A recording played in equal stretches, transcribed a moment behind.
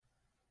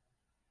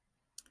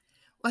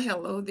Well,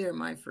 hello there,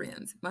 my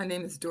friends. My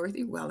name is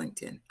Dorothy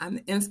Wellington. I'm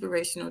the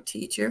inspirational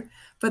teacher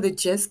for the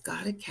Just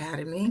God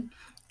Academy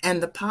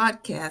and the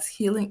podcast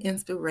Healing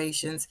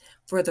Inspirations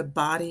for the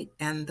Body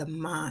and the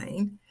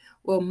Mind.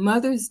 Well,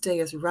 Mother's Day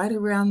is right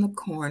around the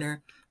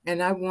corner,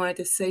 and I wanted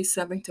to say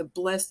something to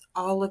bless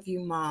all of you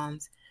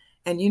moms.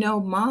 And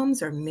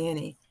moms are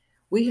many.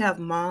 We have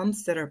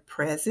moms that are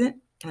present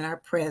and are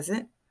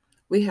present.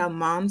 We have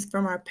moms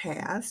from our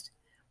past.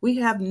 We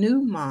have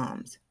new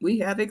moms. We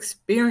have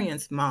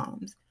experienced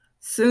moms,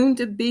 soon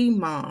to be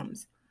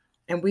moms.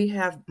 And we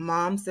have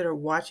moms that are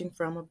watching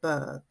from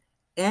above.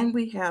 And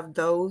we have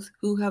those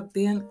who have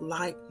been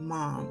like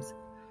moms.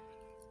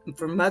 And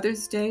for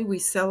Mother's Day, we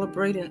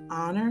celebrate and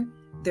honor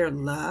their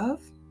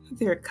love,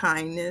 their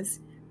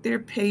kindness, their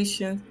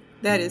patience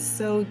that is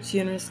so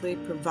generously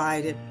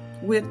provided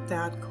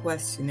without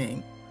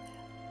questioning.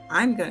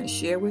 I'm going to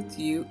share with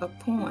you a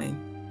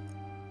poem,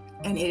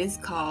 and it is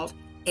called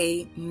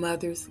A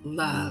Mother's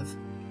Love.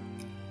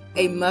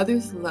 A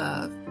mother's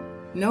love.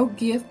 No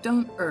gift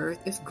on earth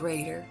is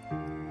greater,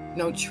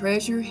 no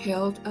treasure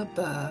held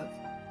above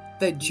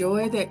the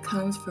joy that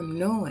comes from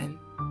knowing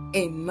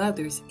a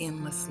mother's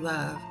endless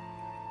love.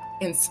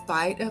 In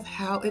spite of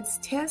how it's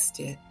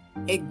tested,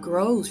 it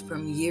grows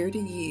from year to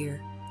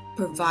year,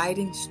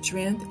 providing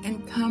strength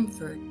and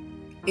comfort.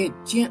 It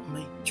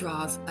gently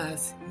draws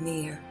us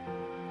near.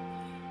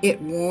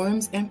 It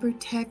warms and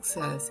protects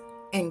us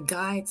and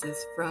guides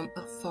us from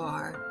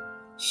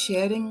afar,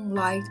 shedding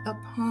light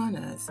upon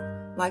us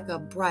like a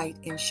bright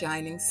and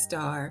shining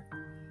star.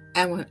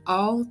 And when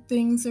all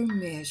things are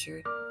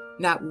measured,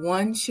 not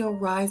one shall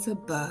rise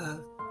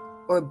above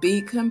or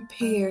be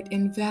compared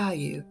in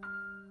value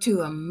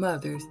to a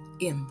mother's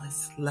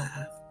endless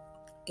love.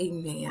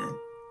 Amen.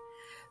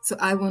 So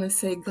I want to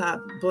say God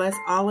bless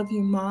all of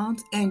you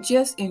moms and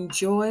just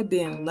enjoy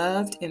being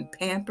loved and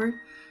pampered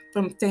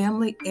from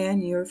family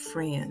and your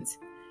friends.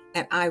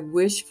 And I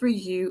wish for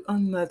you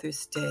on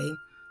Mother's Day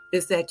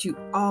is that you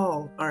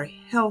all are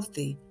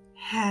healthy,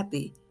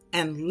 happy,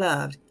 and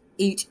loved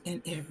each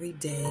and every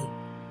day.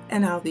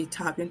 And I'll be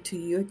talking to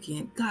you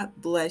again. God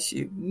bless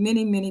you.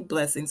 Many, many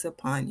blessings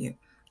upon you.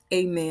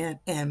 Amen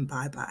and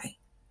bye-bye.